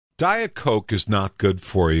Diet Coke is not good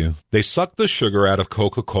for you. They suck the sugar out of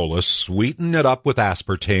Coca-Cola, sweeten it up with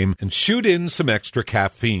aspartame, and shoot in some extra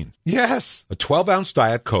caffeine. Yes, a 12-ounce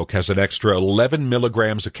Diet Coke has an extra 11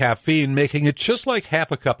 milligrams of caffeine, making it just like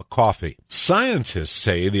half a cup of coffee. Scientists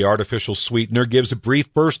say the artificial sweetener gives a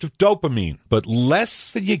brief burst of dopamine, but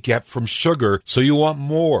less than you get from sugar, so you want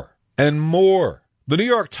more and more. The New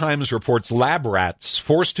York Times reports lab rats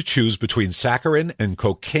forced to choose between saccharin and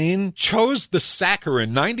cocaine chose the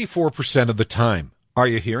saccharin 94% of the time. Are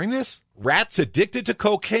you hearing this? Rats addicted to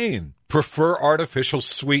cocaine prefer artificial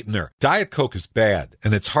sweetener. Diet Coke is bad,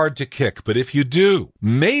 and it's hard to kick, but if you do,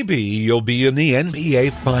 maybe you'll be in the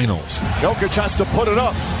NBA Finals. Jokic has to put it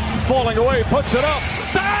up. Falling away, puts it up.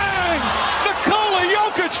 Bang!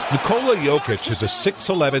 Nikola Jokic is a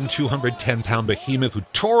 6'11", 210-pound behemoth who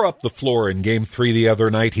tore up the floor in Game 3 the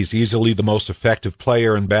other night. He's easily the most effective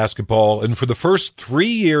player in basketball, and for the first 3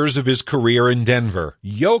 years of his career in Denver,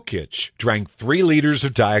 Jokic drank 3 liters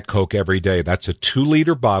of Diet Coke every day. That's a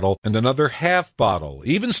 2-liter bottle and another half bottle,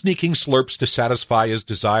 even sneaking slurps to satisfy his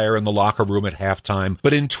desire in the locker room at halftime.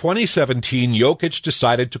 But in 2017, Jokic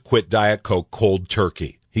decided to quit Diet Coke cold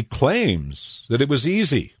turkey. He claims that it was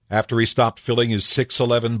easy. After he stopped filling his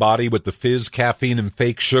 6'11" body with the fizz, caffeine, and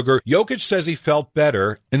fake sugar, Jokic says he felt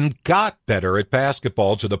better and got better at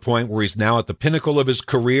basketball to the point where he's now at the pinnacle of his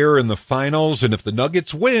career in the finals, and if the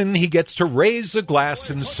Nuggets win, he gets to raise a glass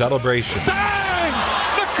in celebration. Bang!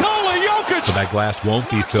 Nikola Jokic! But that glass won't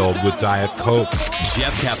be filled with Diet Coke.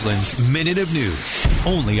 Jeff Kaplan's Minute of News,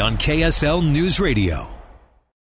 only on KSL News Radio.